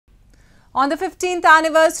On the 15th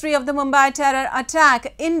anniversary of the Mumbai terror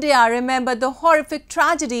attack, India remembered the horrific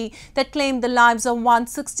tragedy that claimed the lives of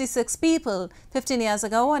 166 people. 15 years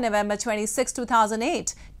ago, on November 26,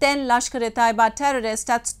 2008, 10 Lashkar-e-Taiba terrorists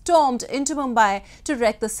had stormed into Mumbai to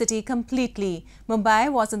wreck the city completely. Mumbai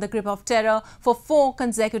was in the grip of terror for 4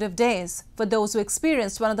 consecutive days. For those who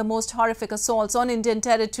experienced one of the most horrific assaults on Indian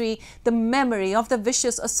territory, the memory of the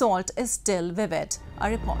vicious assault is still vivid. A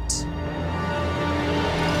report.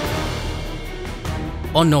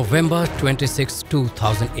 On November 26,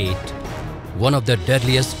 2008, one of the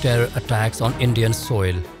deadliest terror attacks on Indian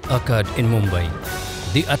soil occurred in Mumbai.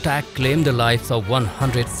 The attack claimed the lives of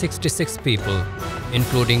 166 people,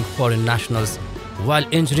 including foreign nationals, while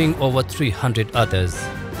injuring over 300 others.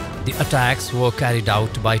 The attacks were carried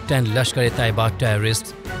out by 10 Lashkar-e-Taiba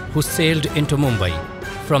terrorists who sailed into Mumbai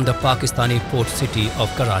from the Pakistani port city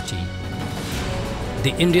of Karachi.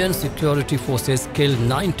 The Indian security forces killed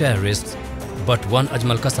 9 terrorists, but one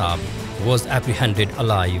Ajmal Kasab was apprehended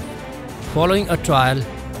alive. Following a trial,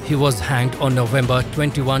 he was hanged on November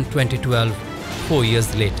 21, 2012, 4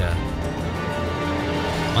 years later.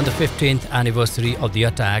 On the 15th anniversary of the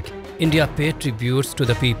attack, India paid tributes to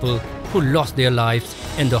the people who lost their lives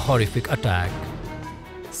in the horrific attack.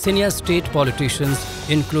 Senior state politicians,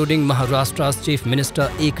 including Maharashtra's Chief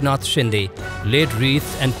Minister Eknath Shinde, laid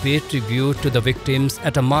wreaths and paid tribute to the victims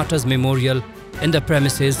at a martyrs' memorial in the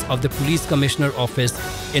premises of the Police Commissioner Office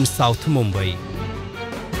in South Mumbai.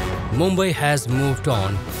 Mumbai has moved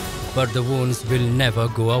on, but the wounds will never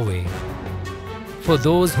go away. For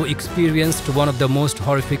those who experienced one of the most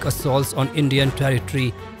horrific assaults on Indian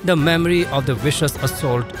territory, the memory of the vicious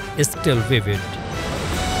assault is still vivid.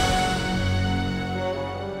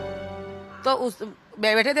 तो उस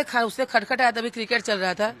बैठे थे, उससे खटखट आया, तभी cricket चल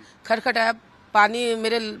रहा था, खटखट आया, पानी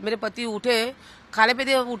मेरे पति उठे, खाने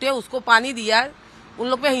पे उठे, उसको पानी दिया, उन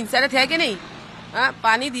लोग पे हिंसा थे कि नहीं,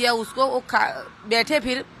 पानी दिया उसको, वो बैठे,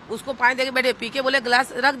 फिर उसको पानी देके बैठे, पी के बोले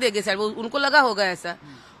गिलास रख देंगे सर, उनको लगा होगा ऐसा,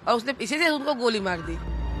 और उसने पीछे से उनको गोली मार दी.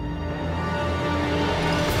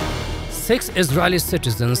 6 Israeli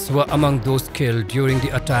citizens were among those killed during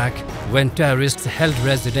the attack when terrorists held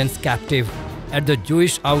residents captive at the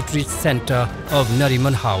Jewish Outreach Center of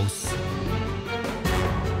Nariman House.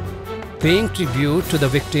 Paying tribute to the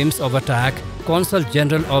victims of attack, Consul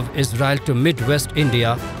General of Israel to Midwest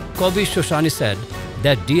India, Kobi Shoshani said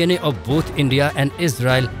that DNA of both India and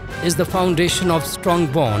Israel is the foundation of strong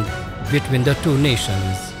bond between the two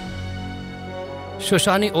nations.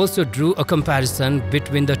 Shoshani also drew a comparison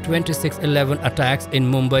between the 26/11 attacks in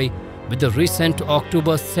Mumbai with the recent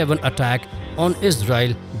October 7 attack on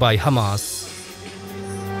Israel by Hamas.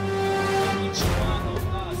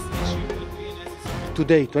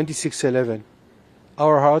 Today, 26/11,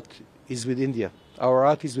 our heart is with India. Our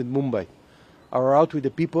heart is with Mumbai. Our heart with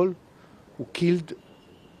the people who killed,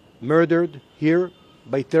 murdered here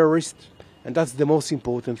by terrorists, and that's the most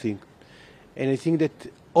important thing. And I think that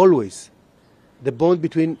always the bond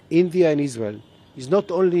between India and Israel is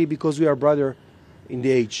not only because we are brothers in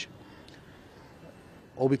the age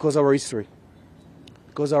or because of our history,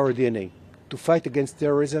 because of our DNA. To fight against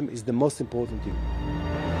terrorism is the most important thing.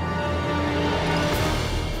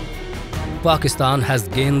 Pakistan has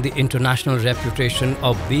gained the international reputation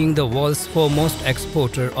of being the world's foremost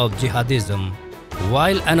exporter of jihadism.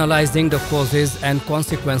 While analyzing the causes and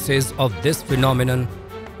consequences of this phenomenon,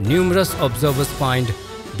 numerous observers find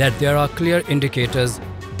that there are clear indicators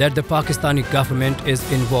that the Pakistani government is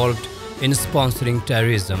involved in sponsoring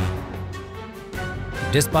terrorism.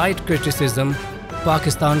 Despite criticism,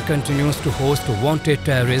 Pakistan continues to host wanted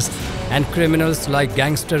terrorists and criminals like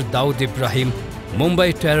gangster Dawood Ibrahim,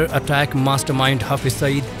 Mumbai terror attack mastermind Hafiz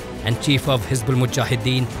Saeed, and Chief of Hizbul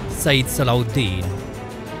Mujahideen Saeed Salauddin.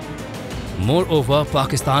 Moreover,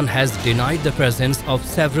 Pakistan has denied the presence of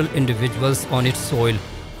several individuals on its soil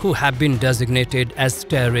who have been designated as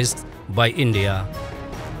terrorists by India.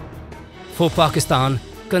 For Pakistan,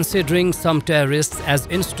 considering some terrorists as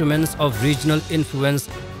instruments of regional influence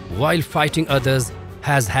while fighting others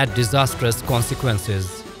has had disastrous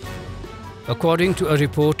consequences. According to a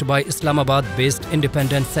report by Islamabad-based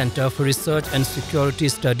Independent Center for Research and Security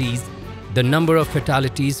Studies, the number of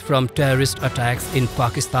fatalities from terrorist attacks in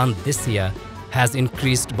Pakistan this year has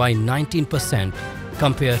increased by 19%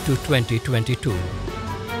 compared to 2022.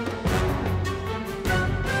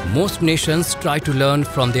 Most nations try to learn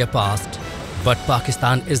from their past, but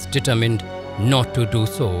Pakistan is determined not to do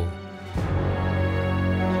so.